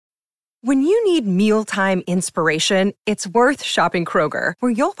When you need mealtime inspiration, it's worth shopping Kroger,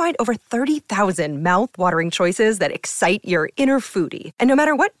 where you'll find over 30,000 mouth-watering choices that excite your inner foodie. And no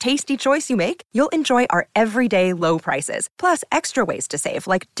matter what tasty choice you make, you'll enjoy our everyday low prices, plus extra ways to save,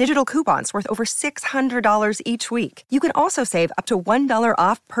 like digital coupons worth over $600 each week. You can also save up to $1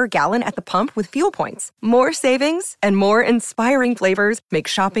 off per gallon at the pump with fuel points. More savings and more inspiring flavors make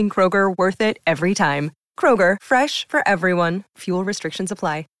shopping Kroger worth it every time. Kroger, fresh for everyone. Fuel restrictions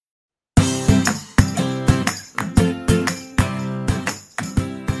apply.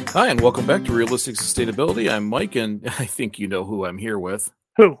 Hi, and welcome back to Realistic Sustainability. I'm Mike, and I think you know who I'm here with.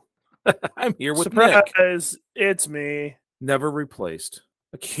 Who? I'm here with Surprise, Nick. it's me. Never replaced.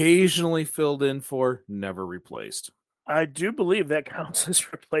 Occasionally filled in for, never replaced. I do believe that counts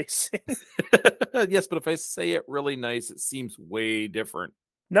as replacing. Yes, but if I say it really nice, it seems way different.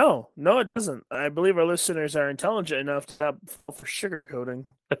 No, it doesn't. I believe our listeners are intelligent enough to not fall for sugarcoating.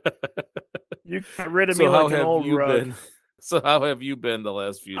 You got rid of me like an old rug. So how have you been the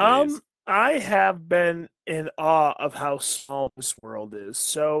last few days? I have been in awe of how small this world is.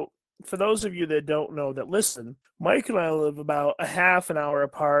 So for those of you that don't know that listen, Mike and I live about a half an hour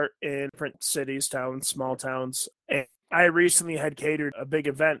apart in different cities, towns, small towns. And I recently had catered a big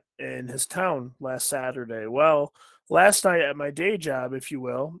event in his town last Saturday. Well, last night at my day job, if you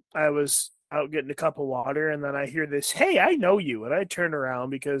will, I was out getting a cup of water, and then I hear this, "Hey, I know you." And I turn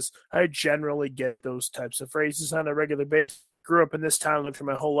around because I generally get those types of phrases on a regular basis. Grew up in this town, lived for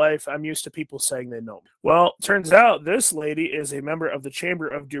my whole life. I'm used to people saying they know me. Well, turns out this lady is a member of the Chamber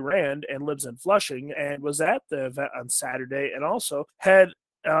of Durand and lives in Flushing and was at the event on Saturday and also had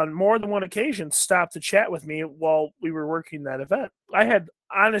on more than one occasion stopped to chat with me while we were working that event. I had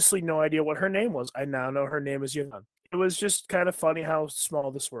honestly no idea what her name was. I now know her name is Yvonne. It was just kind of funny how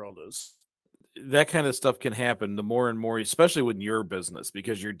small this world is. That kind of stuff can happen the more and more, especially with your business,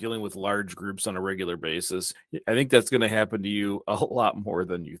 because you're dealing with large groups on a regular basis. I think that's going to happen to you a lot more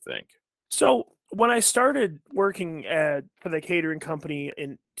than you think. So when I started working for the catering company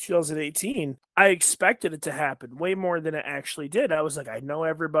in 2018, I expected it to happen way more than it actually did. I was like, I know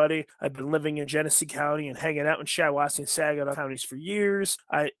everybody. I've been living in Genesee County and hanging out in Shiawassee and Saginaw counties for years.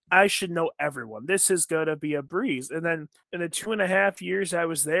 I should know everyone. This is going to be a breeze. And then in the 2.5 years I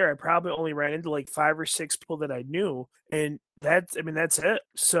was there, I probably only ran into like 5 or 6 people that I knew. And that's it.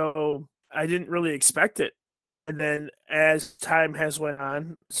 So I didn't really expect it. And then as time has went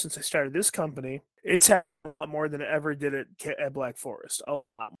on, since I started this company, it's happened a lot more than it ever did at Black Forest. A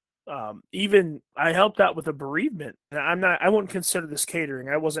lot. Even I helped out with a bereavement. And I wouldn't consider this catering.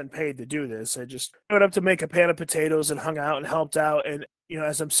 I wasn't paid to do this. I just went up to make a pan of potatoes and hung out and helped out. And,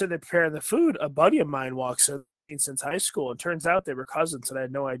 as I'm sitting there preparing the food, a buddy of mine walks in since high school. It turns out they were cousins and I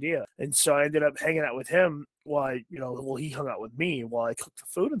had no idea. And so I ended up hanging out with him while he hung out with me while I cooked the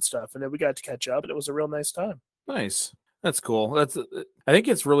food and stuff. And then we got to catch up and it was a real nice time. Nice. That's cool. I think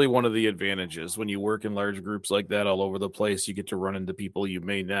it's really one of the advantages when you work in large groups like that all over the place. You get to run into people you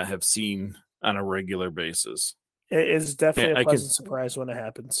may not have seen on a regular basis. It is definitely a pleasant surprise when it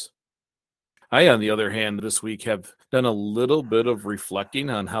happens. I, on the other hand, this week have done a little bit of reflecting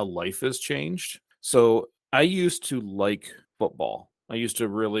on how life has changed. So I used to like football. I used to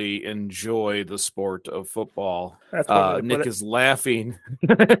really enjoy the sport of football. Nick is laughing.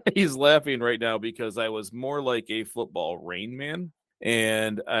 He's laughing right now because I was more like a football Rain Man.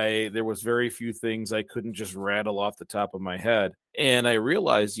 And there was very few things I couldn't just rattle off the top of my head. And I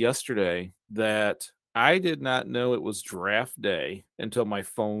realized yesterday that I did not know it was draft day until my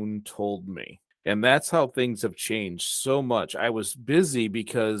phone told me. And that's how things have changed so much. I was busy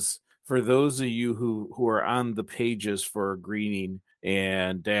because for those of you who are on the pages for Greening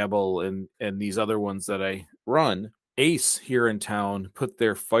and Dabble and these other ones that I run, Ace here in town put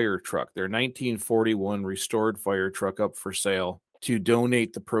their fire truck, their 1941 restored fire truck up for sale to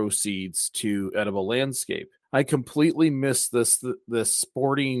donate the proceeds to Edible Landscape. I completely missed this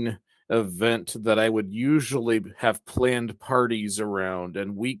sporting event that I would usually have planned parties around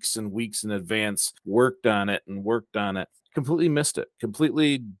and weeks in advance worked on it. Completely missed it.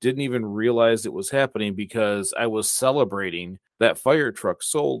 Completely didn't even realize it was happening because I was celebrating that fire truck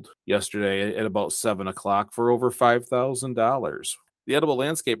sold yesterday at about 7:00 for over $5,000. The Edible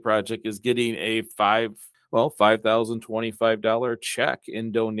Landscape Project is getting a $5,025 check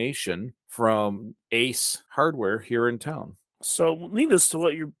in donation from Ace Hardware here in town. So needless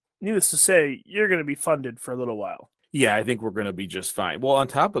to say, you're going to be funded for a little while. Yeah, I think we're going to be just fine. Well, on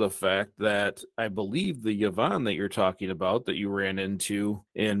top of the fact that I believe the Yvonne that you're talking about that you ran into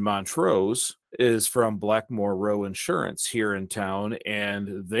in Montrose is from Blackmore Row Insurance here in town,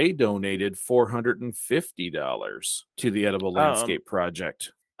 and they donated $450 to the Edible Landscape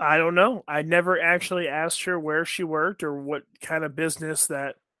Project. I don't know. I never actually asked her where she worked or what kind of business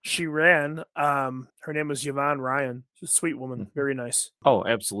that she ran. Her name was Yvonne Ryan. She's a sweet woman, very nice. Oh,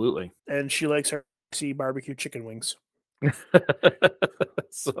 absolutely. And she likes her barbecue chicken wings.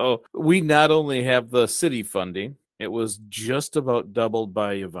 So we not only have the city funding, it was just about doubled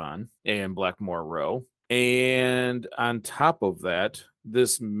by Yvonne and Blackmore Row. And on top of that,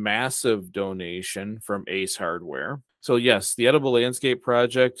 this massive donation from Ace Hardware. So yes, the Edible Landscape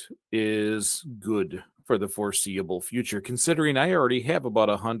Project is good for the foreseeable future, considering I already have about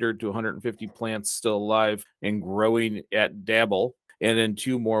 100 to 150 plants still alive and growing at Dabble. And in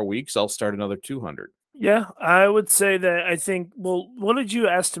 2 more weeks, I'll start another 200. Yeah, I would say that I think, well, what did you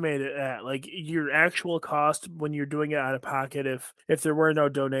estimate it at? Like your actual cost when you're doing it out of pocket, if there were no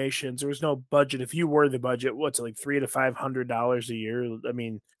donations, there was no budget. If you were the budget, what's it, like $300 to $500 a year? I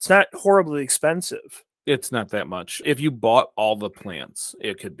mean, it's not horribly expensive. It's not that much. If you bought all the plants,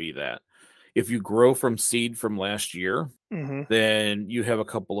 it could be that. If you grow from seed from last year, then you have a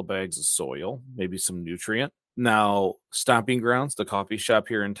couple of bags of soil, maybe some nutrient. Now, Stomping Grounds, the coffee shop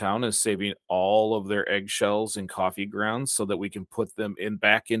here in town, is saving all of their eggshells and coffee grounds so that we can put them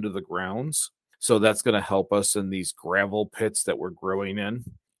back into the grounds. So that's going to help us in these gravel pits that we're growing in.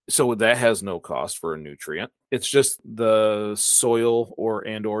 So that has no cost for a nutrient. It's just the soil or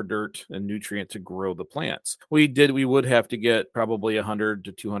dirt and nutrient to grow the plants. We would have to get probably $100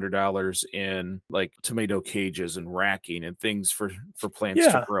 to $200 in like tomato cages and racking and things for plants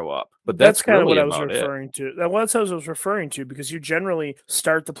to grow up. But that's kind really of what I was about referring to. That's what I was referring to, because you generally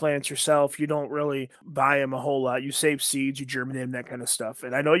start the plants yourself. You don't really buy them a whole lot. You save seeds, you germinate them, that kind of stuff.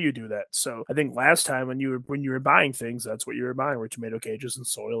 And I know you do that. So I think last time when you were buying things, that's what you were buying, were tomato cages and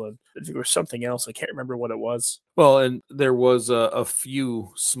soil. And I think there was something else. I can't remember what it was. Well, and there was a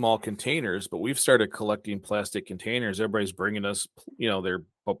few small containers, but we've started collecting plastic containers. Everybody's bringing us,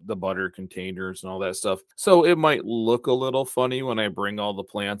 the butter containers and all that stuff. So it might look a little funny when I bring all the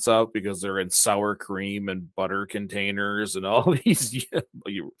plants out because they're in sour cream and butter containers and all these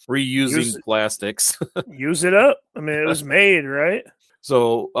reusing plastics. Use it up. I mean, it was made, right?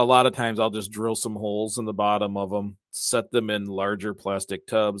 So a lot of times I'll just drill some holes in the bottom of them, set them in larger plastic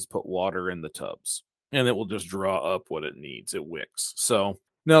tubs, put water in the tubs, and it will just draw up what it needs. It wicks. So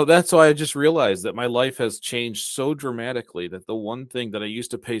no, that's why I just realized that my life has changed so dramatically that the one thing that I used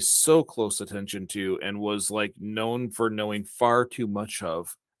to pay so close attention to and was like known for knowing far too much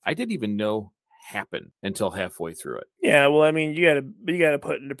of, I didn't even know happen until halfway through it. Yeah, well, I mean, you gotta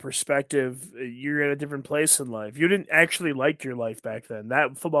put into perspective. You're at a different place in life. You didn't actually like your life back then.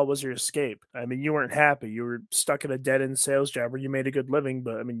 That football was your escape. I mean, you weren't happy. You were stuck in a dead end sales job where you made a good living,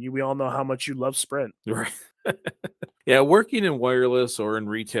 but I mean, we all know how much you love Sprint. Right. Yeah, working in wireless or in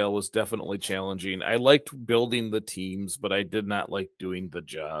retail was definitely challenging. I liked building the teams, but I did not like doing the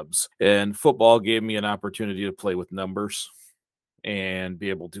jobs. And football gave me an opportunity to play with numbers and be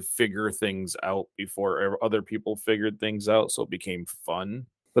able to figure things out before other people figured things out. So it became fun.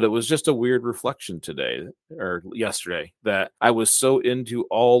 But it was just a weird reflection today or yesterday that I was so into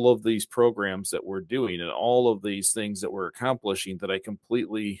all of these programs that we're doing and all of these things that we're accomplishing that I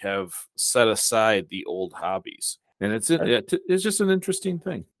completely have set aside the old hobbies. And it's just an interesting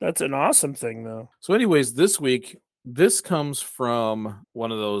thing. That's an awesome thing, though. So anyways, this week, this comes from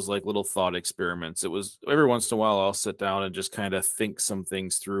one of those like little thought experiments. It was every once in a while I'll sit down and just kind of think some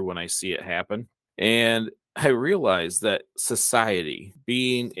things through when I see it happen. And I realized that society,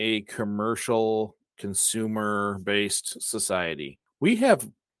 being a commercial, consumer-based society, we have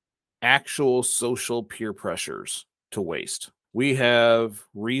actual social peer pressures to waste. We have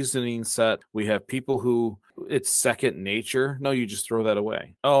reasoning set. We have people who it's second nature. No, you just throw that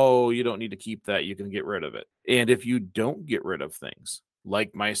away. Oh, you don't need to keep that. You can get rid of it. And if you don't get rid of things,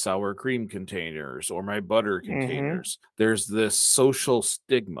 like my sour cream containers or my butter containers, there's this social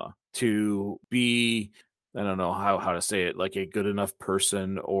stigma to be, I don't know how to say it, like a good enough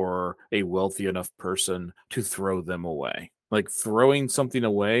person or a wealthy enough person to throw them away. Like throwing something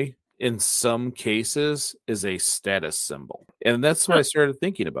away in some cases is a status symbol. And that's what I started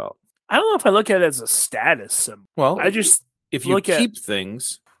thinking about. I don't know if I look at it as a status symbol. Well, if you keep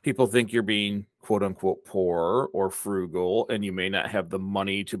things, people think you're being quote unquote poor or frugal, and you may not have the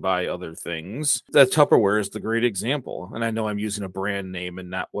money to buy other things. That Tupperware is the great example. And I know I'm using a brand name and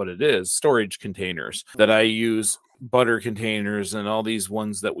not what it is. Storage containers that I use, butter containers, and all these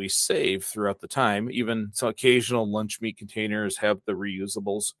ones that we save throughout the time. Even some occasional lunch meat containers have the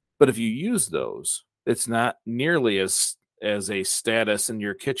reusables. But if you use those, it's not nearly as a status in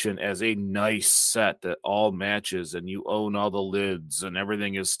your kitchen as a nice set that all matches and you own all the lids and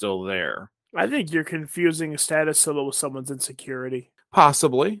everything is still there. I think you're confusing a status symbol with someone's insecurity.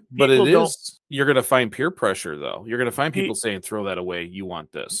 Possibly, but People you're going to find peer pressure though. You're going to find people pe- saying, throw that away. You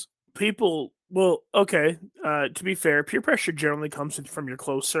want this. people well, okay, to be fair, peer pressure generally comes from your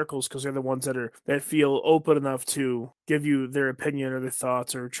close circles because they're the ones that feel open enough to give you their opinion or their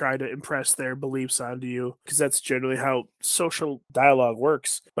thoughts or try to impress their beliefs onto you, because that's generally how social dialogue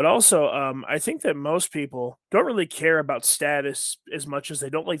works. But also, I think that most people don't really care about status as much as they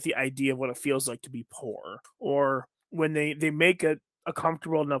don't like the idea of what it feels like to be poor, or when they make a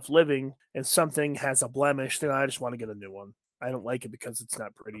comfortable enough living and something has a blemish, then I just want to get a new one. I don't like it because it's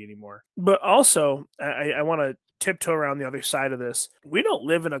not pretty anymore. But also, I want to tiptoe around the other side of this. We don't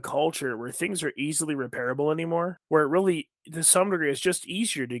live in a culture where things are easily repairable anymore, where it really, to some degree, it's just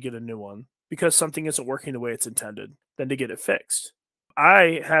easier to get a new one because something isn't working the way it's intended than to get it fixed.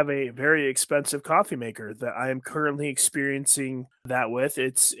 I have a very expensive coffee maker that I am currently experiencing that with.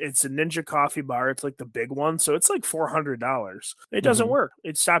 It's a Ninja coffee bar. It's like the big one, so it's like $400. It doesn't Mhm. work.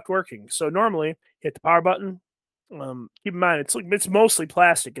 It stopped working. So normally, hit the power button, keep in mind it's mostly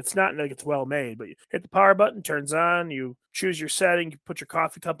plastic. It's not like it's well made, but you hit the power button, turns on. You choose your setting, you put your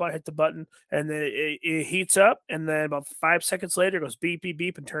coffee cup on, hit the button, and then it heats up. And then about 5 seconds later, it goes beep beep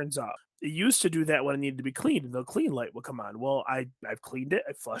beep and turns off. It used to do that when it needed to be cleaned, and the clean light will come on. Well, I've cleaned it,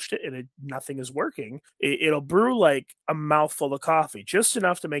 I flushed it, and nothing is working. It'll brew like a mouthful of coffee, just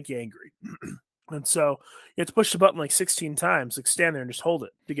enough to make you angry. And so you have to push the button like 16 times, like stand there and just hold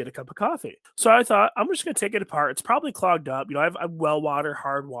it to get a cup of coffee. So I thought, I'm just going to take it apart. It's probably clogged up. You know, I have well water,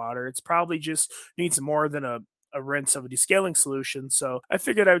 hard water. It's probably just needs more than a rinse of a descaling solution. So I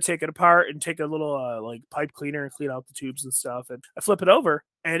figured I would take it apart and take a little like pipe cleaner and clean out the tubes and stuff. And I flip it over,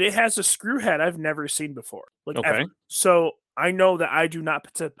 and it has a screw head I've never seen before, like Okay. ever. So I know that I do not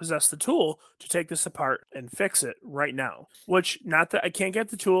possess the tool to take this apart and fix it right now. Which, not that I can't get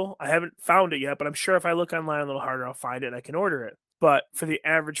the tool, I haven't found it yet, but I'm sure if I look online a little harder, I'll find it and I can order it. But for the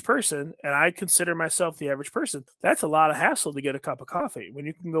average person, and I consider myself the average person, that's a lot of hassle to get a cup of coffee. When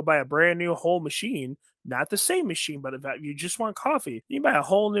you can go buy a brand new whole machine, not the same machine, but if you just want coffee, you can buy a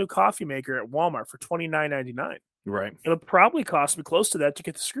whole new coffee maker at Walmart for $29.99. Right. It'll probably cost me close to that to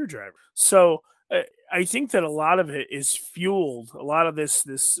get the screwdriver. So I think that a lot of it is fueled. A lot of this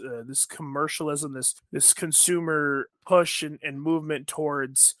commercialism, this consumer push and movement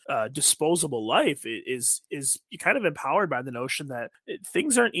towards disposable life is kind of empowered by the notion that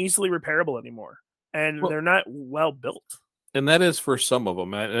things aren't easily repairable anymore, and Well, they're not well built. and that is for some of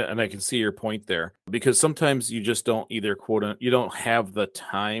them, and I can see your point there, because sometimes you just don't either you don't have the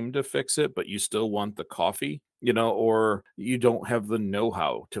time to fix it, but you still want the coffee, or you don't have the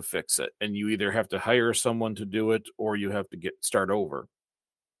know-how to fix it, and you either have to hire someone to do it or you have to start over.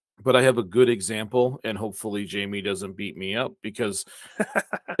 But I have a good example, and hopefully Jamie doesn't beat me up because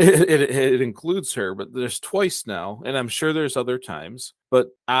it includes her, but there's twice now, and I'm sure there's other times, but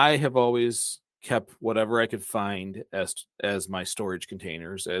I have always kept whatever I could find as my storage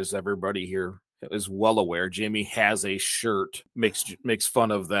containers. As everybody here is well aware, Jamie has a shirt makes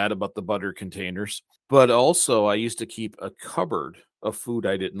fun of that about the butter containers. But also I used to keep a cupboard of food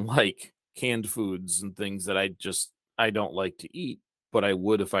I didn't like, canned foods and things that I don't like to eat, but I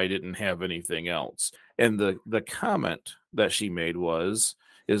would if I didn't have anything else. And the comment that she made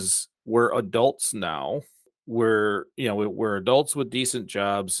is we're adults now. We're adults with decent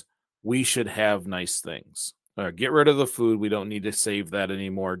jobs. We should have nice things. Get rid of the food. We don't need to save that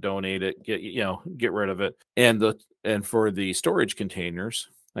anymore. Donate it. Get rid of it. And for the storage containers,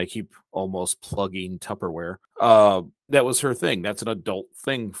 I keep almost plugging Tupperware. That was her thing. That's an adult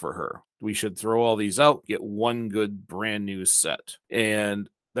thing for her. We should throw all these out, get one good brand new set. And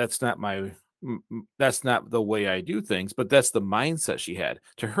that's not that's not the way I do things, but that's the mindset she had.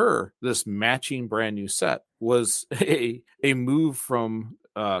 To her, this matching brand new set was a move from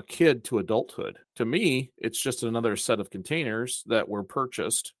kid to adulthood. To me, it's just another set of containers that were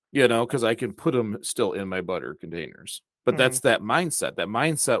purchased, because I can put them still in my butter containers. But that's Mhm. that mindset. That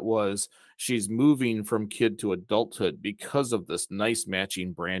mindset was she's moving from kid to adulthood because of this nice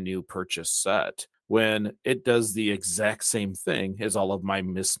matching brand new purchase set, when it does the exact same thing as all of my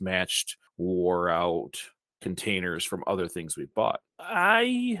mismatched, wore out containers from other things we bought.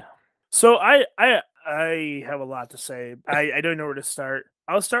 I so I have a lot to say. I don't know where to start.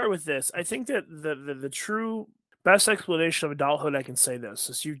 I'll start with this. I think that the true best explanation of adulthood I can say this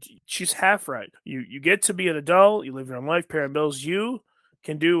is she's half right. You get to be an adult, you live your own life, paying bills, you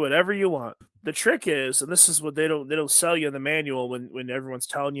can do whatever you want. The trick is, and this is what they don't sell you in the manual when everyone's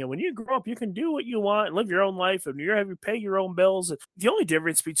telling you, when you grow up, you can do what you want and live your own life and you have to pay your own bills. The only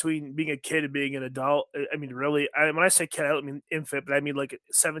difference between being a kid and being an adult, I mean, really, when I say kid, I don't mean infant, but I mean like a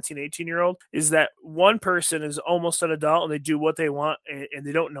 17, 18-year-old, is that one person is almost an adult and they do what they want and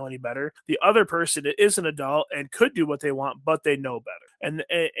they don't know any better. The other person is an adult and could do what they want, but they know better.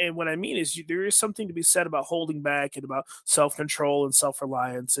 And what I mean is there is something to be said about holding back and about self-control and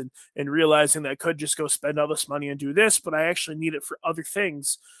self-reliance and realizing that I could just go spend all this money and do this, but I actually need it for other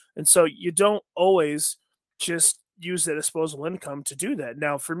things. And so you don't always just use the disposable income to do that.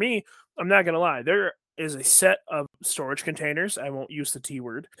 Now, for me, I'm not going to lie. There is a set of storage containers, I won't use the T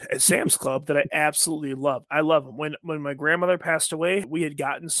word, at Sam's Club that I absolutely love. I love them. When my grandmother passed away, we had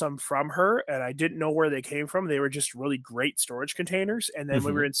gotten some from her, and I didn't know where they came from. They were just really great storage containers. And then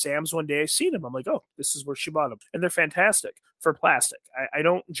when we were in Sam's one day, I seen them. I'm like, oh, this is where she bought them. And they're fantastic for plastic. I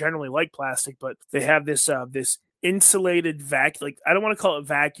don't generally like plastic, but they have this insulated vacuum. Like, I don't want to call it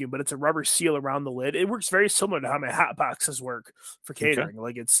vacuum, but it's a rubber seal around the lid. It works very similar to how my hot boxes work for catering.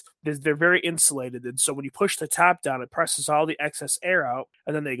 Okay. Like they're very insulated, and so when you push the top down, it presses all the excess air out,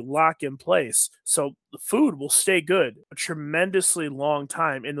 and then they lock in place. So the food will stay good a tremendously long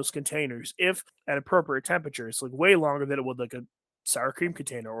time in those containers if at appropriate temperatures, like way longer than it would like a sour cream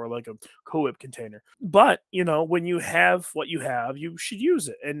container or like a Cool Whip container. But when you have what you have, you should use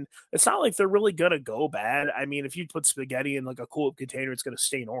it. And it's not like they're really gonna go bad. I mean, if you put spaghetti in like a Cool Whip container, it's gonna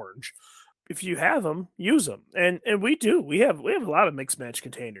stain orange. If you have them, use them. And we do. We have a lot of mixed match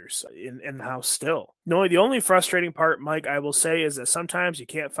containers in the house still. No, the only frustrating part, Mike, I will say, is that sometimes you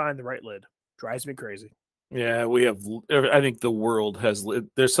can't find the right lid. Drives me crazy. Yeah, we have. I think the world has.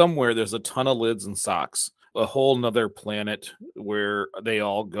 There's a ton of lids and socks. A whole nother planet where they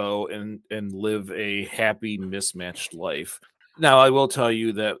all go and live a happy mismatched life. Now, I will tell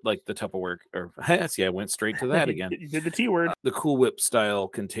you that, like the Tupperware, I went straight to that again. You did the T word. The Cool Whip style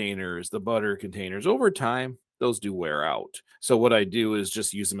containers, the butter containers, over time, those do wear out. So what I do is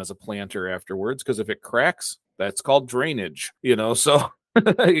just use them as a planter afterwards, because if it cracks, that's called drainage, so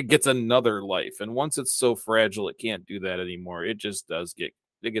it gets another life. And once it's so fragile, it can't do that anymore. It just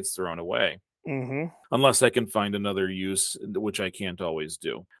gets thrown away. Mm-hmm. Unless I can find another use, which I can't always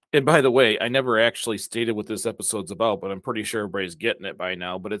do. And by the way, I never actually stated what this episode's about, but I'm pretty sure everybody's getting it by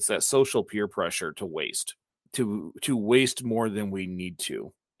now. But it's that social peer pressure to waste more than we need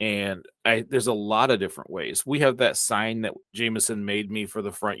to. And there's a lot of different ways. We have that sign that Jameson made me for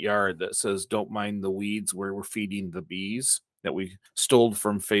the front yard that says, "Don't mind the weeds," where we're feeding the bees, that we stole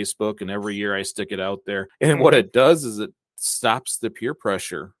from Facebook. And every year I stick it out there. And what it does is it stops the peer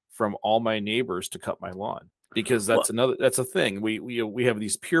pressure from all my neighbors to cut my lawn, because that's a thing. We have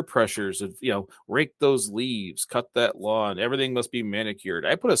these peer pressures of, rake those leaves, cut that lawn, everything must be manicured.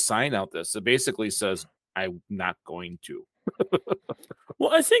 I put a sign out that basically says, I'm not going to.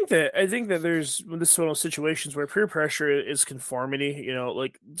 Well, I think that there's this one of those situations where peer pressure is conformity.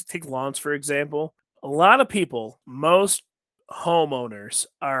 Like take lawns, for example. A lot of people, most homeowners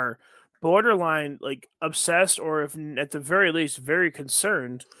are borderline like obsessed, or if at the very least very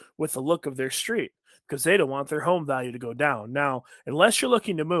concerned with the look of their street, because they don't want their home value to go down. Now, unless you're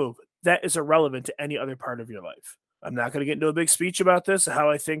looking to move, that is irrelevant to any other part of your life. I'm not going to get into a big speech about this,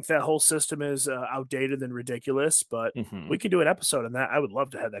 how I think that whole system is outdated and ridiculous, but we can do an episode on that. I would love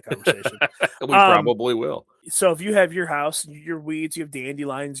to have that conversation. We probably will. So if you have your house, your weeds, you have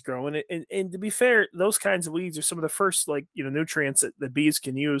dandelions growing, and to be fair, those kinds of weeds are some of the first nutrients that the bees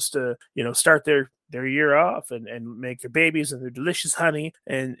can use to start their year off and make their babies and their delicious honey.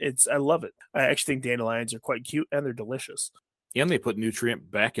 And I love it. I actually think dandelions are quite cute and they're delicious. And they put nutrient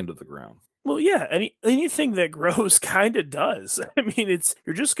back into the ground. Well, yeah, anything that grows kind of does. I mean,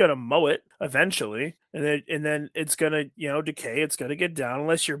 you're just gonna mow it eventually, and then it's gonna decay. It's gonna get down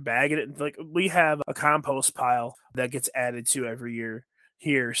unless you're bagging it. Like we have a compost pile that gets added to every year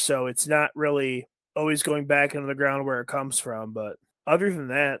here, so it's not really always going back into the ground where it comes from. But other than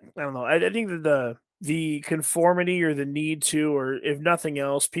that, I don't know. I think that the conformity or the need to, or if nothing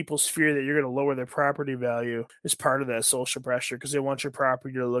else, people's fear that you're going to lower their property value is part of that social pressure, because they want your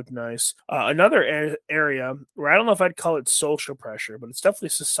property to look nice. Another area where I don't know if I'd call it social pressure, but it's definitely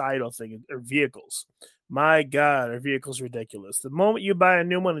a societal thing, are vehicles. My God, our vehicle's ridiculous. The moment you buy a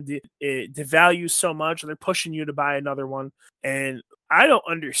new one, it devalues so much, and they're pushing you to buy another one. And I don't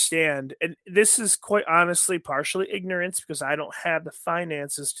understand, and this is quite honestly partially ignorance because I don't have the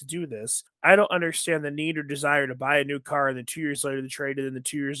finances to do this. I don't understand the need or desire to buy a new car and then 2 years later to trade it, and then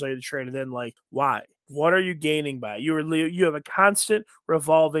 2 years later to trade it in. Like, why? What are you gaining by it? You have a constant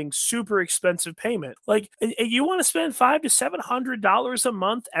revolving, super expensive payment. Like, and you want to spend $500 to $700 a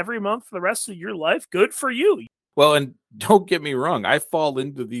month every month for the rest of your life? Good for you. Well, and don't get me wrong, I fall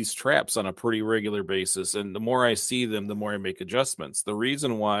into these traps on a pretty regular basis, and the more I see them, the more I make adjustments. The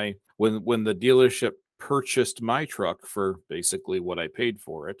reason why when the dealership purchased my truck for basically what I paid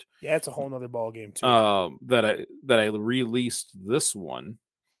for it, Yeah, it's a whole nother ball game too. that I released this one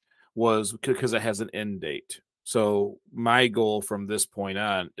was because it has an end date. So my goal from this point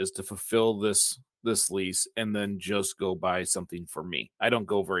on is to fulfill this lease and then just go buy something for me. I don't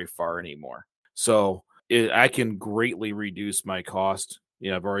go very far anymore. So I can greatly reduce my cost.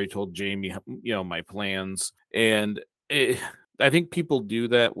 I've already told Jamie, my plans. And I think people do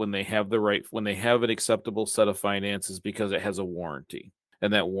that when they have an acceptable set of finances because it has a warranty.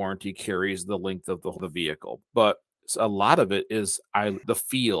 And that warranty carries the length of the vehicle. But a lot of it is the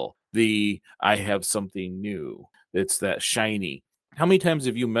feel, I have something new. It's that shiny. How many times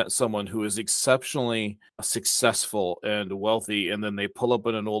have you met someone who is exceptionally successful and wealthy, and then they pull up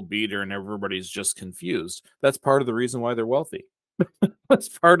in an old beater and everybody's just confused? That's part of the reason why they're wealthy. That's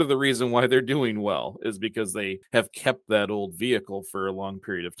part of the reason why they're doing well, is because they have kept that old vehicle for a long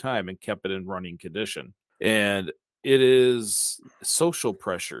period of time and kept it in running condition. And it is social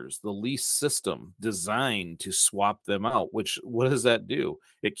pressures, the lease system designed to swap them out, which what does that do?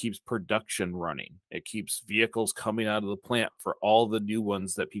 It keeps production running. It keeps vehicles coming out of the plant for all the new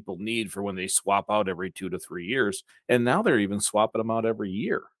ones that people need for when they swap out every 2 to 3 years. And now they're even swapping them out every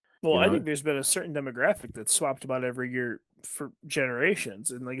year. Well, I think there's been a certain demographic that's swapped about every year for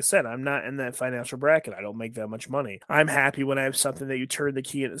generations. And like I said, I'm not in that financial bracket. I don't make that much money. I'm happy when I have something that you turn the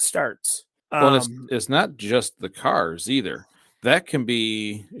key and it starts. Well, it's not just the cars either. That can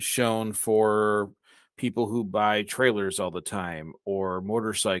be shown for people who buy trailers all the time, or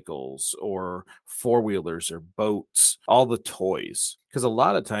motorcycles, or four-wheelers, or boats, all the toys. Because a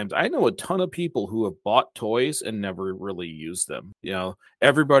lot of times, I know a ton of people who have bought toys and never really used them.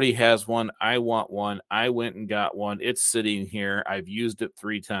 Everybody has one. I want one. I went and got one. It's sitting here. I've used it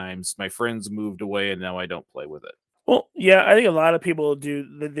 3 times. My friends moved away, and now I don't play with it. Well, yeah, I think a lot of people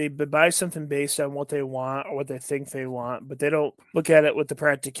do. They buy something based on what they want or what they think they want, but they don't look at it with the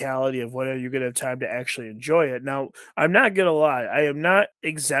practicality of whether you're going to have time to actually enjoy it. Now, I'm not going to lie. I am not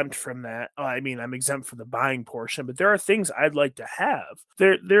exempt from that. I'm exempt from the buying portion, but there are things I'd like to have.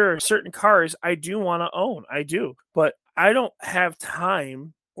 There are certain cars I do want to own. I do, but I don't have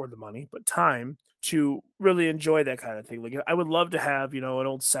time or the money, but time to really enjoy that kind of thing. Like, I would love to have, an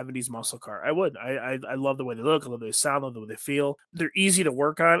old 70s muscle car. I would. I love the way they look. I love the way they sound. I love the way they feel. They're easy to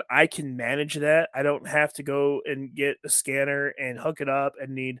work on. I can manage that. I don't have to go and get a scanner and hook it up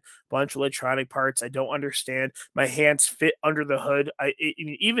and need a bunch of electronic parts. I don't understand. My hands fit under the hood. I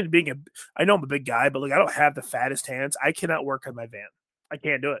know I'm a big guy, but I don't have the fattest hands. I cannot work on my van. I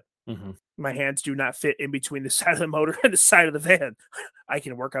can't do it. Mm-hmm. My hands do not fit in between the side of the motor and the side of the van. I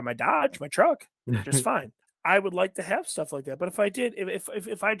can work on my Dodge, my truck, just fine. I would like to have stuff like that. But if I did,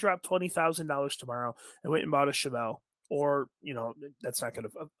 if I dropped $20,000 tomorrow and went and bought a Chevelle, or, that's not going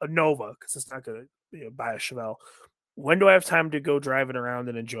to, a Nova, because it's not going to buy a Chevelle. When do I have time to go drive it around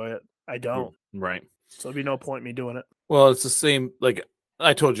and enjoy it? I don't. Right. So there'd be no point in me doing it. Well, it's the same, like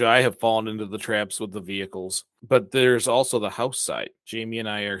I told you, I have fallen into the traps with the vehicles, but there's also the house side. Jamie and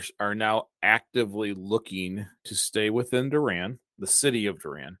I are now actively looking to stay within Durand, the city of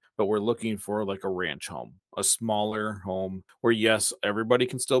Durand, but we're looking for like a ranch home, a smaller home where, yes, everybody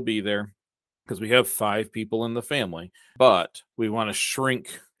can still be there because we have 5 people in the family, but we want to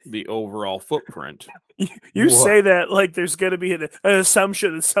shrink the overall footprint. You say that like there's going to be an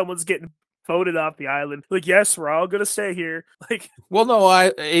assumption that someone's getting voted off the island. Like, yes, we're all gonna stay here. Like, well, no,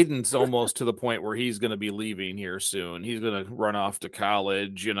 Aiden's almost to the point where he's gonna be leaving here soon. He's gonna run off to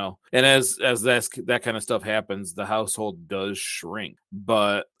college, And as that kind of stuff happens, the household does shrink.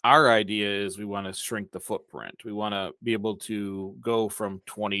 But our idea is we want to shrink the footprint. We want to be able to go from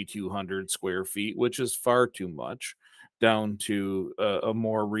 2,200 square feet, which is far too much, down to a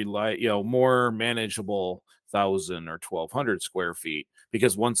more more manageable 1,000 or 1,200 square feet.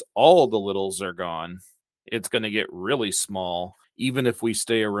 Because once all the littles are gone, it's going to get really small. Even if we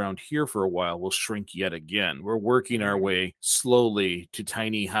stay around here for a while, we'll shrink yet again. We're working our way slowly to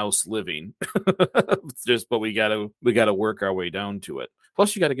tiny house living. But we gotta work our way down to it.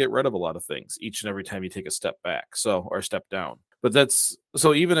 Plus, you got to get rid of a lot of things each and every time you take a step back, or a step down. But that's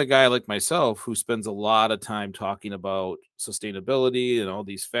so even a guy like myself who spends a lot of time talking about sustainability and all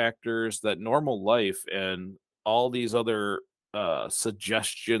these factors, that normal life and all these other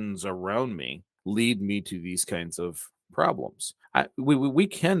suggestions around me lead me to these kinds of problems. We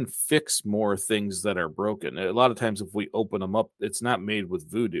can fix more things that are broken. A lot of times, if we open them up, it's not made with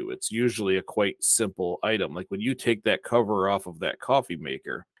voodoo. It's usually a quite simple item. Like when you take that cover off of that coffee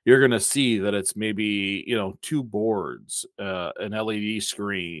maker, you're going to see that it's maybe, two boards, an LED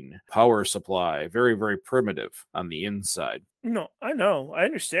screen, power supply, very, very primitive on the inside. No, I know. I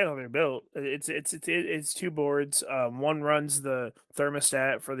understand how they're built. It's two boards. One runs the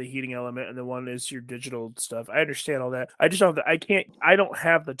thermostat for the heating element, and the one is your digital stuff. I understand all that. I just don't. I don't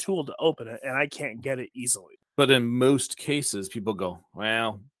have the tool to open it, and I can't get it easily. But in most cases, people go,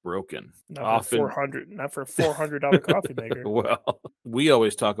 well, broken. Not for $400 coffee maker. Well, we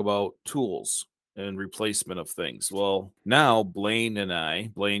always talk about tools and replacement of things. Well, now Blaine and I,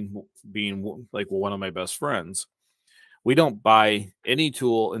 Blaine being like one of my best friends, we don't buy any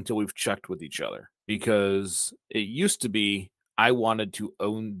tool until we've checked with each other, because it used to be I wanted to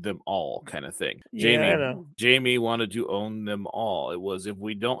own them all kind of thing. Yeah, Jamie wanted to own them all. It was, if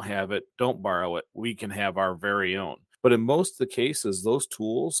we don't have it, don't borrow it. We can have our very own. But in most of the cases, those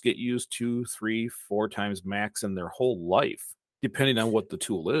tools get used 2, 3, 4 times max in their whole life, depending on what the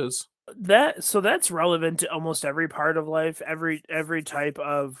tool is. That's relevant to almost every part of life, every type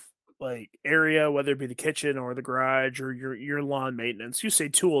of like area, whether it be the kitchen or the garage or your lawn maintenance. You say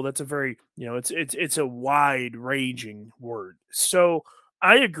tool, that's a very, it's a wide ranging word. So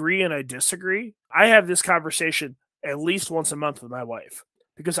I agree and I disagree. I have this conversation at least once a month with my wife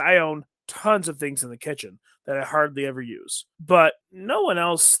because I own tons of things in the kitchen that I hardly ever use. But no one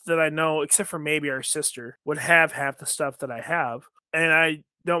else that I know, except for maybe our sister, would have half the stuff that I have. And I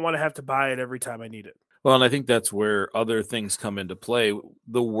don't want to have to buy it every time I need it. Well, and I think that's where other things come into play.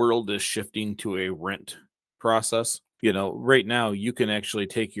 The world is shifting to a rent process. Right now you can actually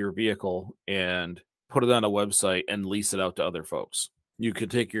take your vehicle and put it on a website and lease it out to other folks. You could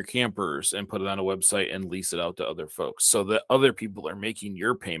take your campers and put it on a website and lease it out to other folks so that other people are making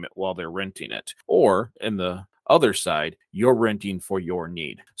your payment while they're renting it. Or in the other side, you're renting for your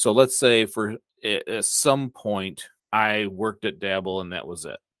need. So let's say at some point I worked at Dabble and that was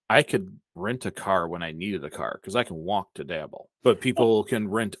it. I could rent a car when I needed a car because I can walk to Dabble, but people can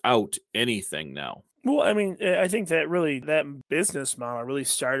rent out anything now. Well, I mean, I think that business model really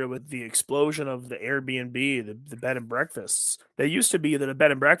started with the explosion of the Airbnb, the bed and breakfasts. They used to be that a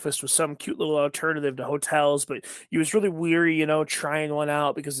bed and breakfast was some cute little alternative to hotels, but you was really weary, trying one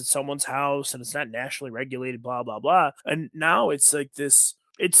out because it's someone's house and it's not nationally regulated, blah, blah, blah. And now it's like this.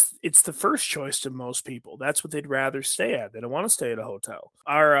 It's the first choice to most people. That's what they'd rather stay at. They don't want to stay at a hotel.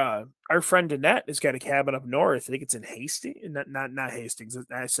 Our friend Annette has got a cabin up north. I think it's in Hastings, not Hastings.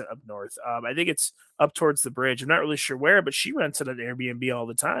 I said up north. I think it's up towards the bridge. I'm not really sure where, but she rents it at Airbnb all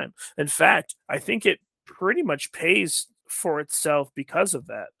the time. In fact, I think it pretty much pays for itself because of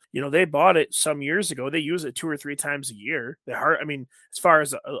that. They bought it some years ago. They use it 2 or 3 times a year. As far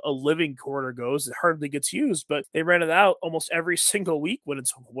as a living quarter goes, it hardly gets used, but they rent it out almost every single week when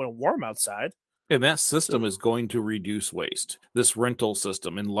it's warm outside. And that system is going to reduce waste. This rental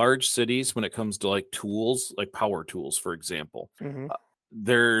system in large cities, when it comes to like tools, like power tools, for example,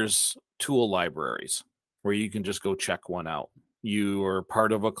 there's tool libraries where you can just go check one out. You are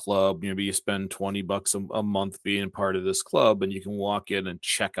part of a club, maybe you spend $20 a month being part of this club, and you can walk in and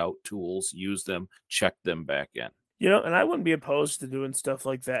check out tools, use them, check them back in. And I wouldn't be opposed to doing stuff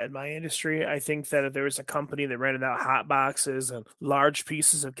like that in my industry. I think that if there was a company that rented out hot boxes and large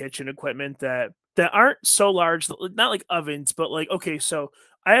pieces of kitchen equipment that aren't so large, not like ovens, but like, okay, so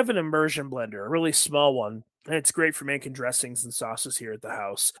I have an immersion blender, a really small one. And it's great for making dressings and sauces here at the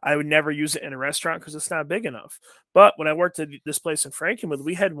house. I would never use it in a restaurant because it's not big enough. But when I worked at this place in Frankenmuth,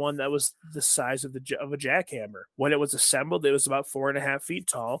 we had one that was the size of a jackhammer. When it was assembled, it was about 4.5 feet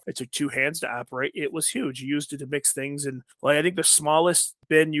tall. It took 2 hands to operate. It was huge. You used it to mix things, and I think the smallest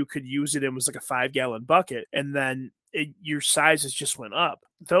bin you could use it in was like a 5-gallon bucket, and then your sizes just went up.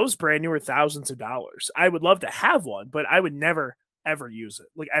 Those brand new were thousands of dollars. I would love to have one, but I would never ever use it,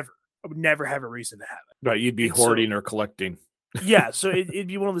 like ever. I would never have a reason to have it. Right, you'd be hoarding or collecting. Yeah, so it'd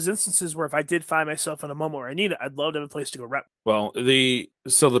be one of those instances where if I did find myself in a moment where I need it, I'd love to have a place to go rep. Well, the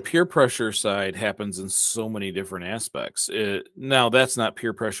peer pressure side happens in so many different aspects. Now, that's not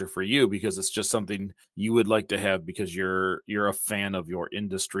peer pressure for you because it's just something you would like to have because you're a fan of your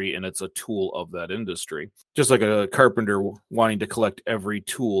industry and it's a tool of that industry. Just like a carpenter wanting to collect every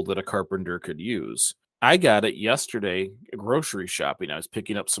tool that a carpenter could use. I got it yesterday grocery shopping. I was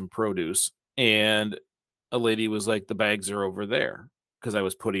picking up some produce and a lady was like, the bags are over there. Because I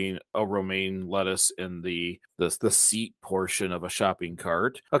was putting a romaine lettuce in the seat portion of a shopping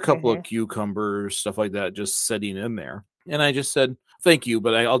cart, a couple of cucumbers, stuff like that, just sitting in there. And I just said, thank you,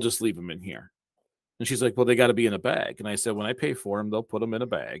 but I'll just leave them in here. And she's like, well, they got to be in a bag. And I said, when I pay for them, they'll put them in a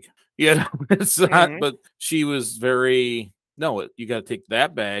bag. It's not, but she was very, no, you got to take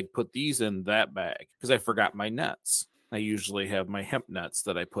that bag, put these in that bag. Because I forgot my nets. I usually have my hemp nets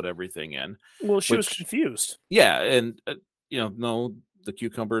that I put everything in. Well, she was confused. Yeah. And, no, the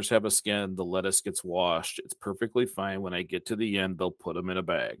cucumbers have a skin. The lettuce gets washed. It's perfectly fine. When I get to the end, they'll put them in a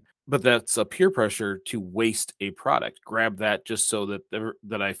bag. But that's a peer pressure to waste a product. Grab that just so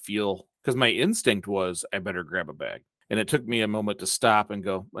that I feel, because my instinct was I better grab a bag. And it took me a moment to stop and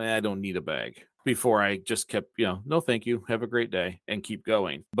go, I don't need a bag, before I just kept, no, thank you. Have a great day, and keep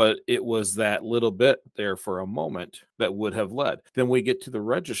going. But it was that little bit there for a moment that would have led. Then we get to the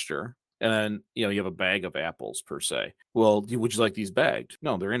register. And then, you have a bag of apples per se. Well, would you like these bagged?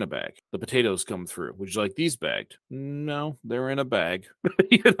 No, they're in a bag. The potatoes come through. Would you like these bagged? No, they're in a bag.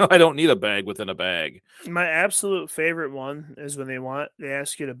 I don't need a bag within a bag. My absolute favorite one is when they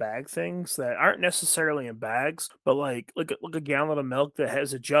ask you to bag things that aren't necessarily in bags, but like a gallon of milk that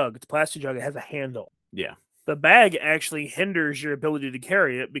has a jug. It's a plastic jug. It has a handle. Yeah. The bag actually hinders your ability to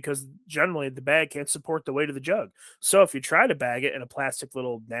carry it because generally the bag can't support the weight of the jug. So if you try to bag it in a plastic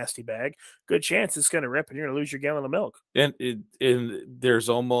little nasty bag, good chance it's going to rip and you're going to lose your gallon of milk. And there's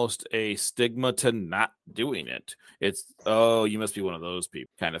almost a stigma to not doing it. It's, oh, you must be one of those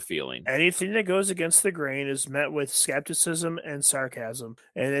people kind of feeling. Anything that goes against the grain is met with skepticism and sarcasm.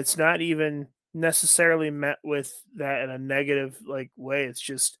 And it's not even necessarily met with that in a negative way. It's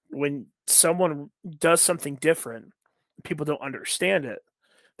just when someone does something different, people don't understand it.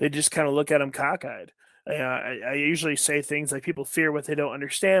 They just kind of look at them cockeyed. I usually say things like people fear what they don't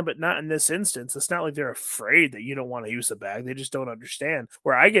understand, but not in this instance. It's not like they're afraid that you don't want to use the bag. They just don't understand.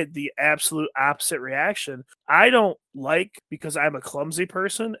 Where I get the absolute opposite reaction. I don't like, because I'm a clumsy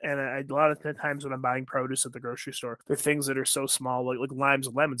person, and a lot of the times when I'm buying produce at the grocery store, they're things that are so small, like limes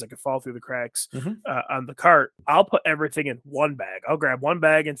and lemons that can fall through the cracks on the cart. I'll put everything in one bag. I'll grab one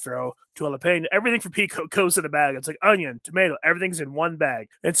bag and throw two jalapeno. Everything for pico goes in a bag. It's like onion, tomato, everything's in one bag.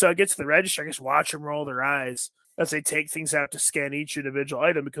 And so I get to the register, I just watch them roll their eyes as they take things out to scan each individual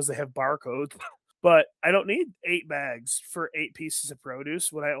item because they have barcodes. But I don't need 8 bags for 8 pieces of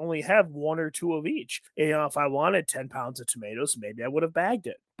produce when I only have 1 or 2 of each. If I wanted 10 pounds of tomatoes, maybe I would have bagged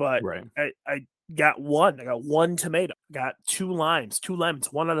it. But I got one. I got 1 tomato. Got 2 limes, 2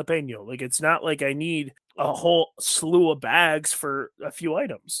 lemons, 1 jalapeno. It's not like I need a whole slew of bags for a few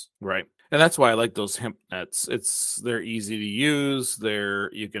items. Right. And that's why I like those hemp nets. They're easy to use.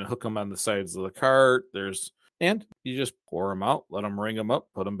 You can hook them on the sides of the cart. And you just pour them out, let them ring them up,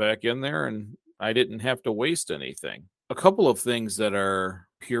 put them back in there, and I didn't have to waste anything. A couple of things that are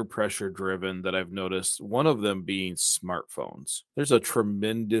peer pressure driven that I've noticed, one of them being smartphones. There's a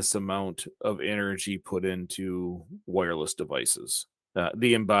tremendous amount of energy put into wireless devices.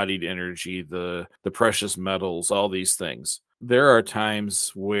 The embodied energy, the precious metals, all these things. There are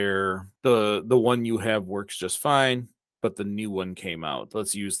times where the one you have works just fine, but the new one came out.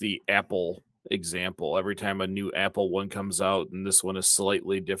 Let's use the Apple example. Every time a new Apple one comes out and this one is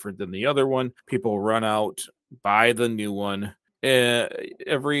slightly different than the other one, people run out, buy the new one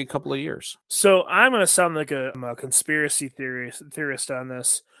every couple of years. So I'm going to sound like a conspiracy theorist on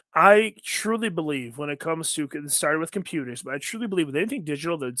this. I truly believe when it comes to, it started with computers, but I truly believe with anything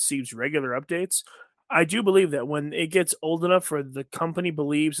digital that receives regular updates, I do believe that when it gets old enough for the company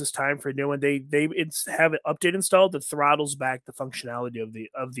believes it's time for a new one, they have an update installed that throttles back the functionality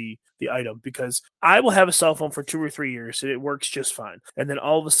of the item. Because I will have a cell phone for 2 or 3 years and it works just fine, and then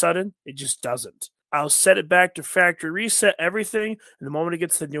all of a sudden it just doesn't. I'll set it back to factory reset everything, and the moment it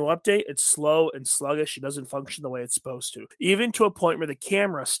gets the new update, it's slow and sluggish. It doesn't function the way it's supposed to, even to a point where the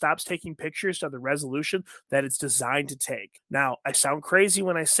camera stops taking pictures to the resolution that it's designed to take. Now, I sound crazy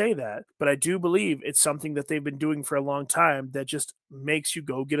when I say that, but I do believe it's something that they've been doing for a long time that just makes you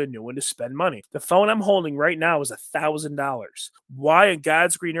go get a new one to spend money. The phone I'm holding right now is $1,000. Why in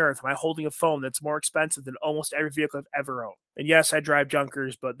God's green earth am I holding a phone that's more expensive than almost every vehicle I've ever owned? And yes, I drive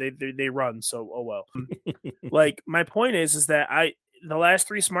junkers, but they run, so oh well. My point is that the last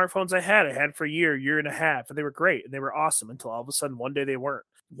 3 smartphones I had for a year and a half, and they were great and they were awesome until all of a sudden one day they weren't.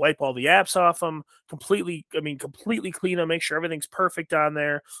 Wipe all the apps off them, completely clean them, make sure everything's perfect on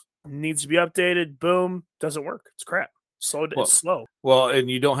there. Needs to be updated. Boom, doesn't work. It's crap. It's slow. Well,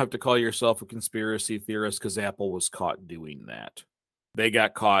 and you don't have to call yourself a conspiracy theorist because Apple was caught doing that. They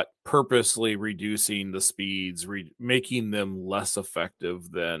got caught purposely reducing the speeds, making them less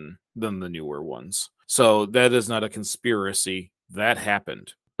effective than the newer ones. So that is not a conspiracy. That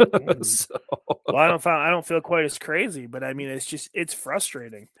happened. So, Well, I don't feel quite as crazy, but I mean, it's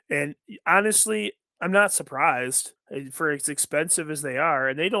frustrating. And honestly, I'm not surprised for as expensive as they are.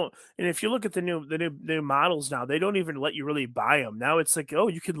 And they don't. And if you look at the new models now, they don't even let you really buy them. Now it's like, oh,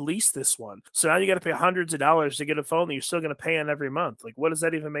 you can lease this one. So now you got to pay hundreds of dollars to get a phone that you're still going to pay on every month. Like, what does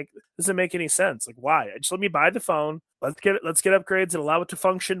that even make? Doesn't make any sense. Like, why? Just let me buy the phone. Let's get upgrades and allow it to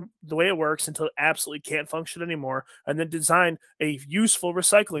function the way it works until it absolutely can't function anymore, and then design a useful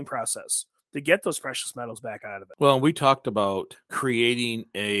recycling process to get those precious metals back out of it. well, we talked about creating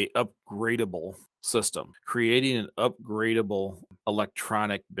a upgradable system, creating an upgradable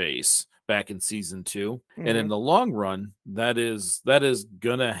electronic base back in season 2. And in the long run, that is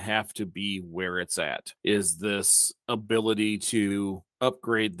gonna have to be where it's at, is this ability to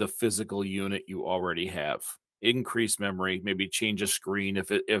upgrade the physical unit you already have. Increase memory, maybe change a screen if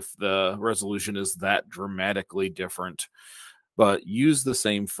the resolution is that dramatically different, but use the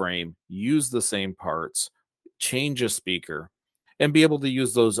same frame, use the same parts, change a speaker, and be able to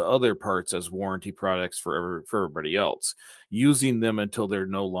use those other parts as warranty products for everybody else, using them until they're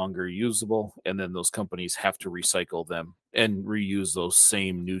no longer usable, and then those companies have to recycle them and reuse those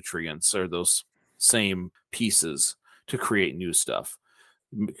same nutrients or those same pieces to create new stuff.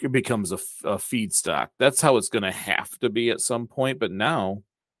 It becomes a feedstock. That's how it's going to have to be at some point. But now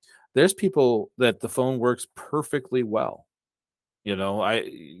there's people that the phone works perfectly well.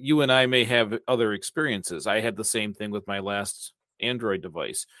 You and I may have other experiences. I had the same thing with my last Android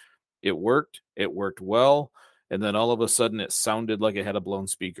device. It worked well, and then all of a sudden it sounded like it had a blown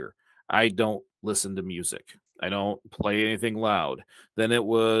speaker. I don't listen to music. I don't play anything loud. Then it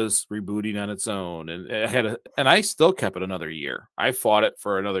was rebooting on its own, and I still kept it another year. I fought it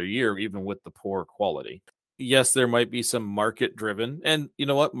for another year, even with the poor quality. Yes, there might be some market driven, and you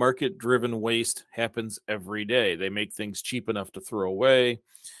know what? Market driven waste happens every day. They make things cheap enough to throw away.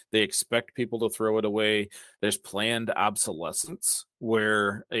 They expect people to throw it away. There's planned obsolescence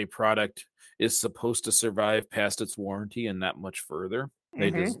where a product is supposed to survive past its warranty and not much further.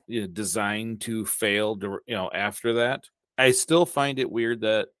 They designed to fail, after that. I still find it weird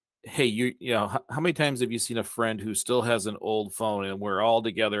that, hey, how many times have you seen a friend who still has an old phone and we're all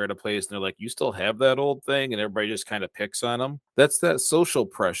together at a place and they're like, you still have that old thing? And everybody just kind of picks on them. That's that social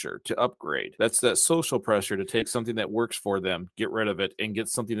pressure to upgrade. That's that social pressure to take something that works for them, get rid of it, and get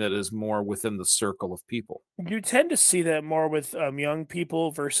something that is more within the circle of people. You tend to see that more with young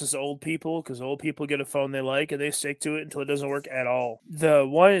people versus old people, because old people get a phone they like and they stick to it until it doesn't work at all. The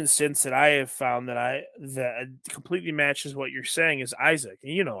one instance that I have found that completely matches what you're saying is Isaac,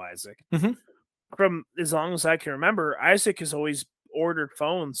 and you know Isaac. From as long as I can remember, Isaac has always ordered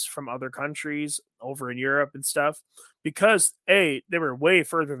phones from other countries over in Europe and stuff because they were way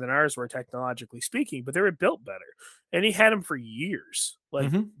further than ours were technologically speaking, but they were built better. And he had them for years,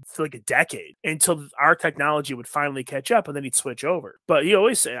 for like a decade, until our technology would finally catch up, and then he'd switch over. But he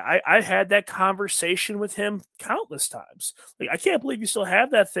always say, I had that conversation with him countless times. Like, I can't believe you still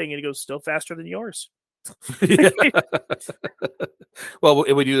have that thing. And he goes, still faster than yours. Well,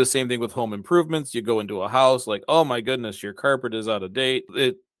 we do the same thing with home improvements. You go into a house, like, oh my goodness, your carpet is out of date.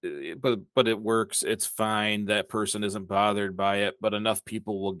 But it works. It's fine. That person isn't bothered by it, but enough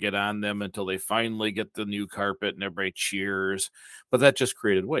people will get on them until they finally get the new carpet and everybody cheers. But that just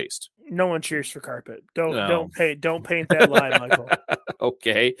created waste. No one cheers for carpet. Don't paint that line, Michael.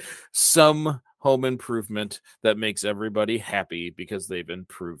 Okay. Some home improvement that makes everybody happy because they've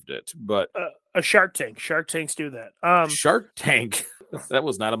improved it. But a Shark Tank. Shark Tanks do that. Shark Tank. That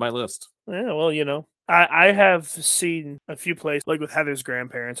was not on my list. Yeah, well, I have seen a few places, like with Heather's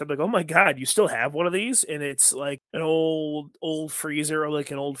grandparents. I'm like, oh my God, you still have one of these? And it's like an old freezer or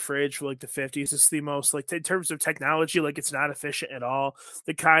like an old fridge from like the 50s. It's the most, like, in terms of technology, like, it's not efficient at all.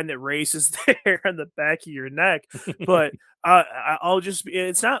 The kind that raises the hair on the back of your neck. But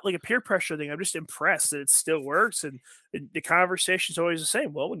it's not like a peer pressure thing. I'm just impressed that it still works. And the conversation's always the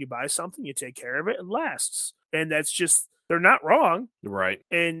same. Well, when you buy something, you take care of it, it lasts. And that's just, they're not wrong. Right.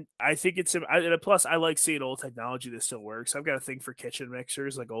 And I think plus I like seeing old technology that still works. I've got a thing for kitchen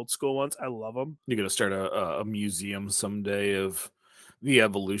mixers, like old school ones. I love them. You're going to start a museum someday of the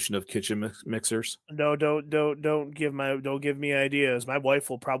evolution of kitchen mixers. No, don't give me ideas. My wife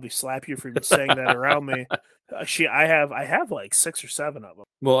will probably slap you for saying that around me. I have like 6 or 7 of them.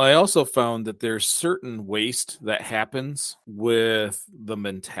 Well, I also found that there's certain waste that happens with the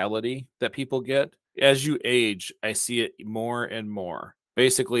mentality that people get. As you age, I see it more and more.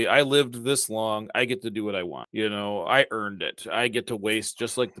 Basically, I lived this long. I get to do what I want. I earned it. I get to waste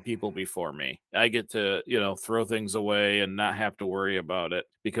just like the people before me. I get to, throw things away and not have to worry about it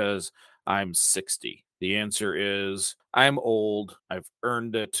because I'm 60. The answer is I'm old. I've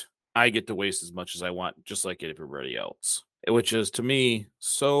earned it. I get to waste as much as I want, just like everybody else, which is to me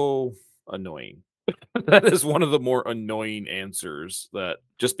so annoying. That is one of the more annoying answers, that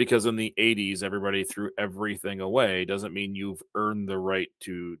just because in the 80s everybody threw everything away doesn't mean you've earned the right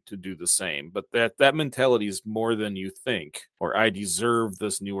to do the same. But that mentality is more than you think, or I deserve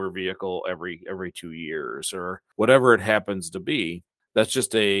this newer vehicle every 2 years or whatever it happens to be. That's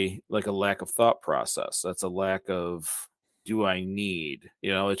just a lack of thought process. That's a lack of, do I need?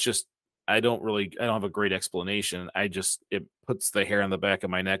 It's just I don't have a great explanation. It puts the hair on the back of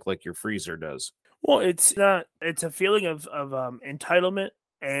my neck like your freezer does. Well, it's not. It's a feeling of entitlement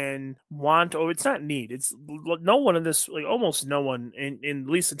and want. Oh, it's not need. It's no one in this, like almost no one in at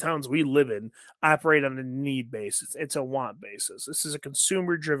least the towns we live in, operate on a need basis. It's a want basis. This is a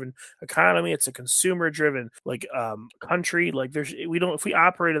consumer driven economy. It's a consumer driven country. Like if we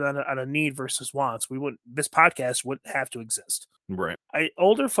operated on a need versus wants, this podcast wouldn't have to exist. Right.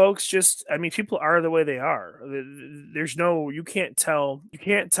 Older folks people are the way they are. You can't tell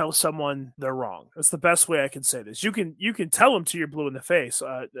someone they're wrong. That's the best way I can say this. You can tell them till you're blue in the face.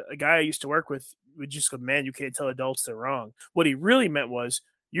 A guy I used to work with would just go, man, you can't tell adults they're wrong. What he really meant was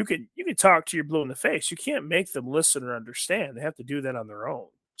you can talk to your blue in the face. You can't make them listen or understand. They have to do that on their own.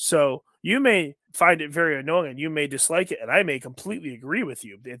 So you may find it very annoying and you may dislike it, and I may completely agree with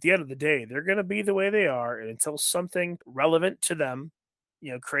you. At the end of the day, they're going to be the way they are, and until something relevant to them,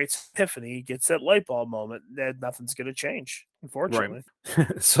 creates epiphany, gets that light bulb moment, that nothing's going to change, unfortunately.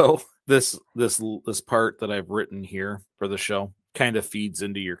 Right. So this part that I've written here for the show kind of feeds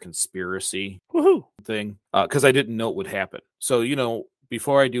into your conspiracy thing, because I didn't know it would happen. So,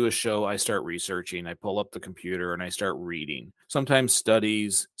 before I do a show, I start researching. I pull up the computer and I start reading. Sometimes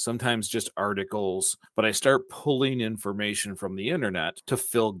studies, sometimes just articles, but I start pulling information from the internet to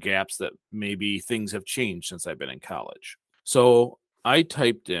fill gaps that maybe things have changed since I've been in college. So I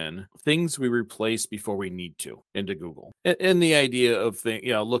typed in things we replace before we need to into Google. And the idea of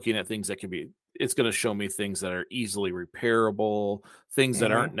looking at things that can be, it's going to show me things that are easily repairable, things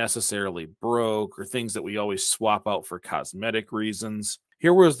that aren't necessarily broke, or things that we always swap out for cosmetic reasons.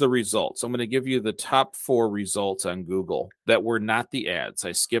 Here was the results. I'm going to give you the top 4 results on Google that were not the ads.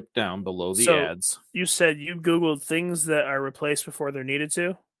 I skipped down below the ads. You said you Googled things that are replaced before they're needed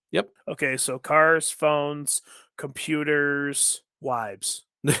to? Yep. Okay, so cars, phones, computers, wives.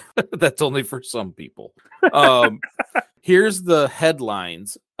 That's only for some people. Here's the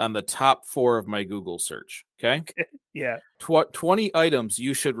headlines on the top 4 of my Google search. Okay. Yeah. 20 items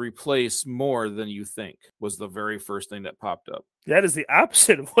you should replace more than you think was the very first thing that popped up. That is the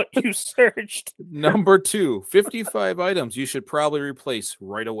opposite of what you searched. Number 2, 55 items you should probably replace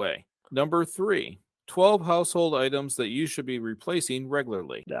right away. Number 3, 12 household items that you should be replacing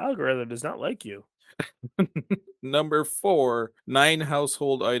regularly. The algorithm does not like you. Number 4, 9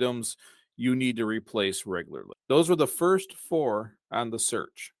 household items you need to replace regularly. Those were the first 4 on the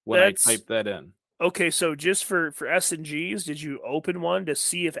search when I typed that in. Okay, so just for S&Gs, did you open one to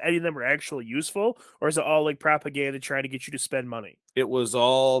see if any of them were actually useful, or is it all like propaganda trying to get you to spend money? It was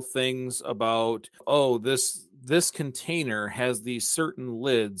all things about, this container has these certain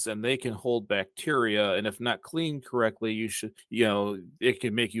lids and they can hold bacteria, and if not cleaned correctly, you should, it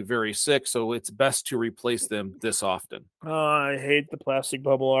can make you very sick, so it's best to replace them this often. I hate the plastic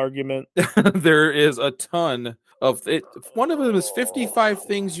bubble argument. There is a ton of it. One of them is 55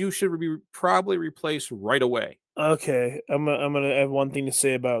 things you should probably replace right away. Okay, I'm gonna have one thing to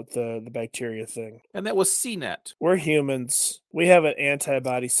say about the bacteria thing. And that was CNET. We're humans. We have an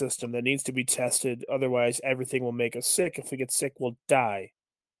antibody system that needs to be tested. Otherwise, everything will make us sick. If we get sick, we'll die.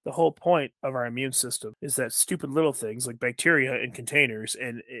 The whole point of our immune system is that stupid little things like bacteria in containers.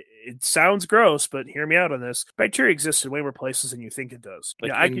 And it sounds gross, but hear me out on this. Bacteria exists in way more places than you think it does.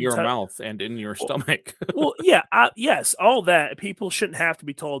 Like in your mouth and in your stomach. Well, yeah, yes, all that. People shouldn't have to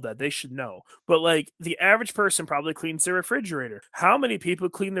be told that. They should know. But like the average person probably cleans their refrigerator. How many people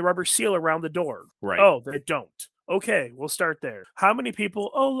clean the rubber seal around the door? Right. Oh, they don't. Okay, we'll start there. How many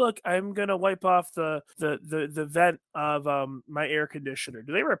people, oh, look, I'm going to wipe off the vent of my air conditioner.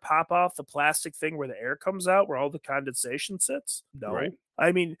 Do they ever pop off the plastic thing where the air comes out, where all the condensation sits? No. Right.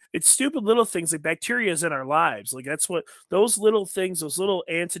 I mean, it's stupid little things like bacteria is in our lives. Like that's what those little things, those little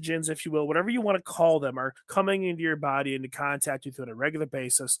antigens, if you will, whatever you want to call them, are coming into your body, into contact with you on a regular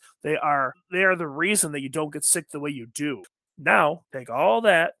basis. They are the reason that you don't get sick the way you do. Now, take all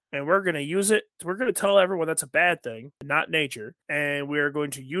that, and we're going to use it. We're going to tell everyone that's a bad thing, not nature, and we are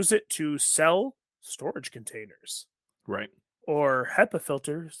going to use it to sell storage containers Right. or HEPA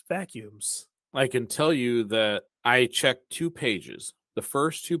filters, vacuums. I can tell you that I checked 2 pages. The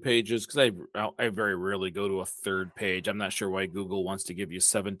first 2 pages, because I very rarely go to a third page. I'm not sure why Google wants to give you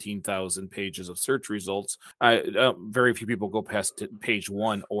 17,000 pages of search results. Very few people go past page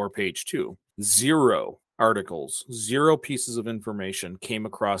 1 or page 2. 0 articles, 0 pieces of information came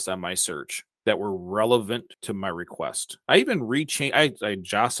across on my search that were relevant to my request. I even I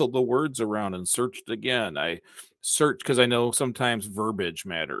jostled the words around and searched again. I searched because I know sometimes verbiage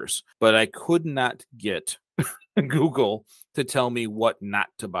matters, but I could not get Google to tell me what not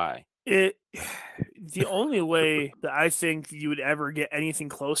to buy. The only way that I think you would ever get anything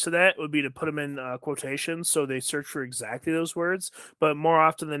close to that would be to put them in quotations so they search for exactly those words. But more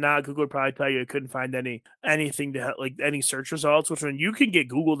often than not, Google would probably tell you it couldn't find anything to like any search results. Which when you can get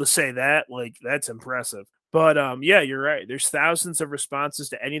Google to say that, like that's impressive. But yeah, you're right. There's thousands of responses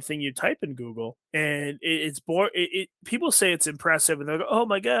to anything you type in Google, and it's people say it's impressive, and they go, "Oh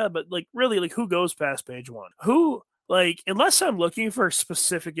my god!" But like, really, like, who goes past page 1? Who? Like, unless I'm looking for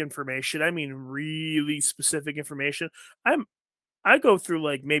specific information, I mean really specific information, I go through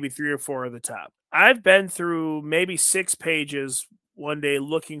like maybe 3 or 4 of the top. I've been through maybe 6 pages one day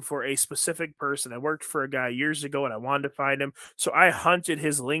looking for a specific person. I worked for a guy years ago and I wanted to find him. So I hunted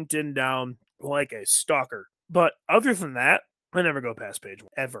his LinkedIn down like a stalker. But other than that, I never go past page 1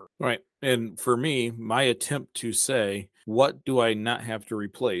 ever. Right. And for me, my attempt to say, what do I not have to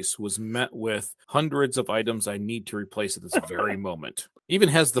replace was met with hundreds of items I need to replace at this very moment. Even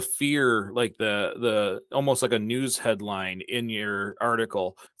has the fear, like the almost like a news headline in your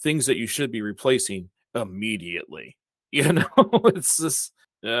article, things that you should be replacing immediately. You know, it's just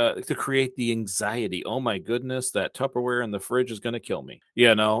to create the anxiety. Oh my goodness, that Tupperware in the fridge is going to kill me.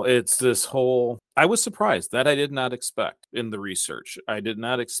 You know, it's this whole. I was surprised that I did not expect in the research. I did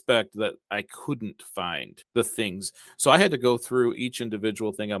not expect that I couldn't find the things. So I had to go through each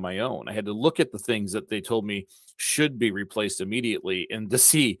individual thing on my own. I had to look at the things that they told me should be replaced immediately and to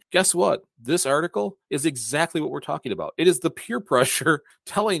see, guess what? This article is exactly what we're talking about. It is the peer pressure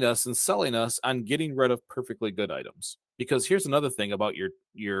telling us and selling us on getting rid of perfectly good items. Because here's another thing about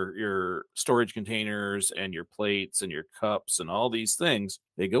your storage containers and your plates and your cups and all these things.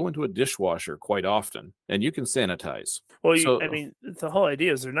 They go into a dishwasher quite often, and you can sanitize. Well, I mean, the whole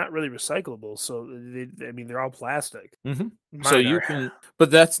idea is they're not really recyclable. So, they're all plastic. Mm-hmm. So you can, but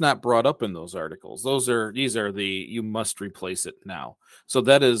that's not brought up in those articles. These are the, you must replace it now. So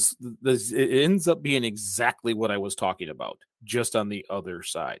that is, it ends up being exactly what I was talking about, just on the other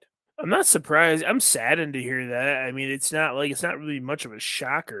side. I'm not surprised. I'm saddened to hear that. I mean, it's not really much of a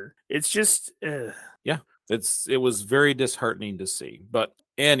shocker. It's just, yeah, it was very disheartening to see. But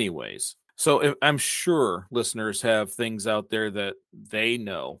anyways, so I'm sure listeners have things out there that they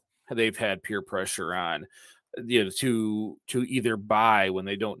know they've had peer pressure on, you know, to either buy when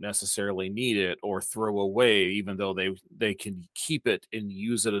they don't necessarily need it or throw away, even though they can keep it and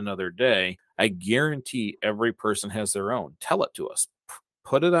use it another day. I guarantee every person has their own. Tell it to us.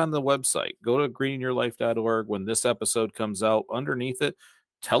 Put it on the website. Go to greeninyourlife.org when this episode comes out. Underneath it,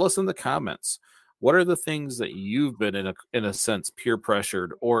 tell us in the comments, what are the things that you've been in a sense peer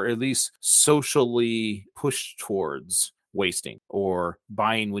pressured or at least socially pushed towards wasting or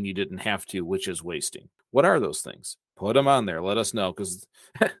buying when you didn't have to, which is wasting. What are those things? Put them on there. Let us know, because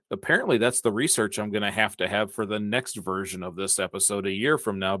apparently that's the research I'm going to have for the next version of this episode a year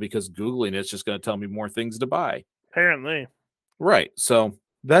from now, because Googling it's just going to tell me more things to buy. Apparently. Right. So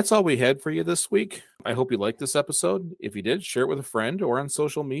that's all we had for you this week. I hope you liked this episode. If you did, share it with a friend or on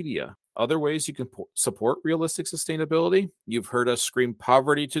social media. Other ways you can support realistic sustainability. You've heard us scream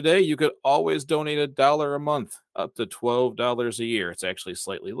poverty today. You could always donate $1 a month, up to $12 a year. It's actually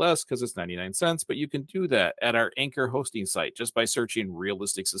slightly less because it's 99 cents, but you can do that at our Anchor hosting site just by searching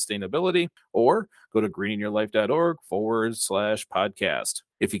realistic sustainability, or go to greeninyourlife.org/podcast.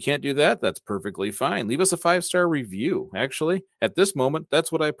 If you can't do that, that's perfectly fine. Leave us a 5-star review. Actually, at this moment,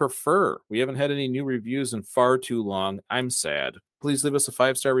 that's what I prefer. We haven't had any new reviews in far too long. I'm sad. Please leave us a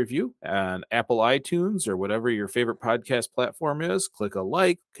 5-star review on Apple iTunes or whatever your favorite podcast platform is. Click a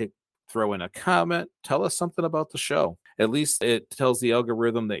like, throw in a comment, tell us something about the show. At least it tells the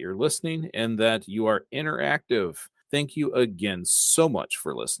algorithm that you're listening and that you are interactive. Thank you again so much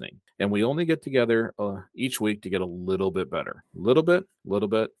for listening. And we only get together each week to get a little bit better. Little bit, well,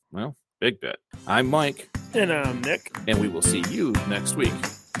 big bit. I'm Mike. And I'm Nick. And we will see you next week.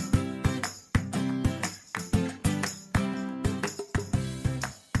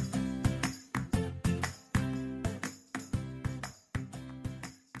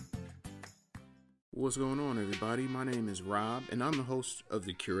 what's going on, everybody? My name is Rob, and I'm the host of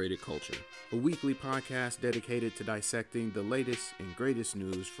The Curated Culture, a weekly podcast dedicated to dissecting the latest and greatest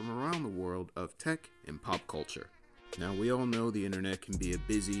news from around the world of tech and pop culture. Now, we all know the internet can be a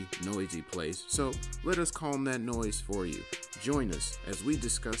busy, noisy place, so let us calm that noise for you. Join us as we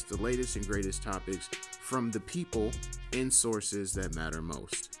discuss the latest and greatest topics from the people and sources that matter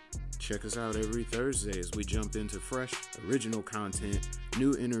most. Check us out every Thursday as we jump into fresh, original content,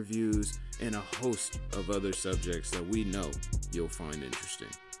 new interviews, and a host of other subjects that we know you'll find interesting.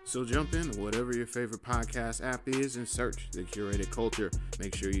 So jump in to whatever your favorite podcast app is and search The Curated Culture.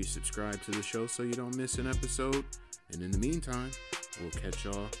 Make sure you subscribe to the show so you don't miss an episode. And in the meantime, we'll catch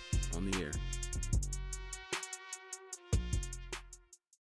y'all on the air.